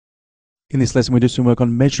In this lesson, we do some work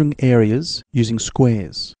on measuring areas using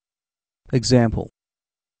squares. Example: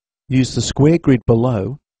 use the square grid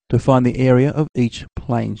below to find the area of each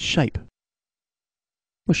plane shape.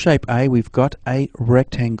 For shape A, we've got a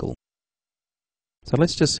rectangle. So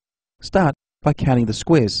let's just start by counting the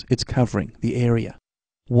squares it's covering, the area.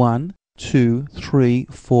 1, 2, 3,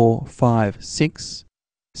 4, 5, 6,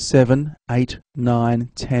 7, 8,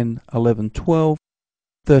 9, 10, 11, 12,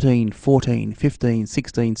 13, 14, 15,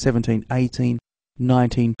 16, 17, 18,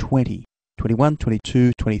 19, 20, 21,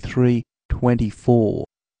 22, 23, 24.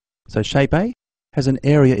 So shape A has an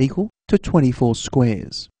area equal to 24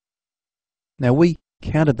 squares. Now we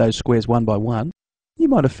counted those squares one by one. You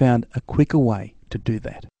might have found a quicker way to do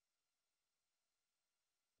that.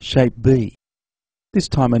 Shape B. This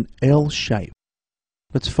time an L shape.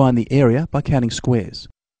 Let's find the area by counting squares.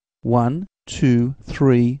 1, 2,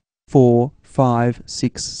 3, 4, 5,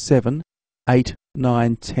 6, 7, 8,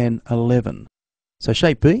 9, 10, 11. So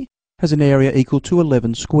shape B has an area equal to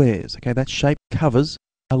 11 squares. Okay, that shape covers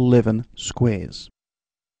 11 squares.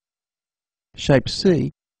 Shape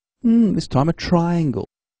C, this time a triangle.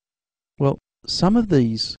 Well, some of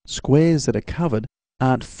these squares that are covered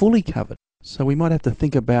aren't fully covered, so we might have to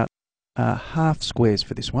think about half squares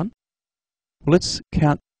for this one. Well, let's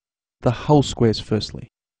count the whole squares firstly.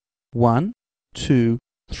 1, 2,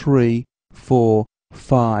 3, 4,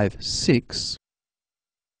 5, 6.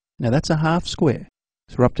 Now that's a half square.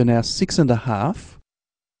 So we're up to now 6 and a half.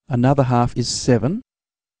 Another half is 7.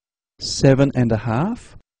 7 and a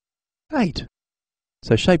half. 8.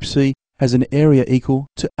 So shape C has an area equal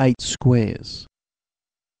to 8 squares.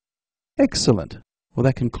 Excellent. Well,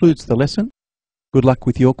 that concludes the lesson. Good luck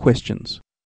with your questions.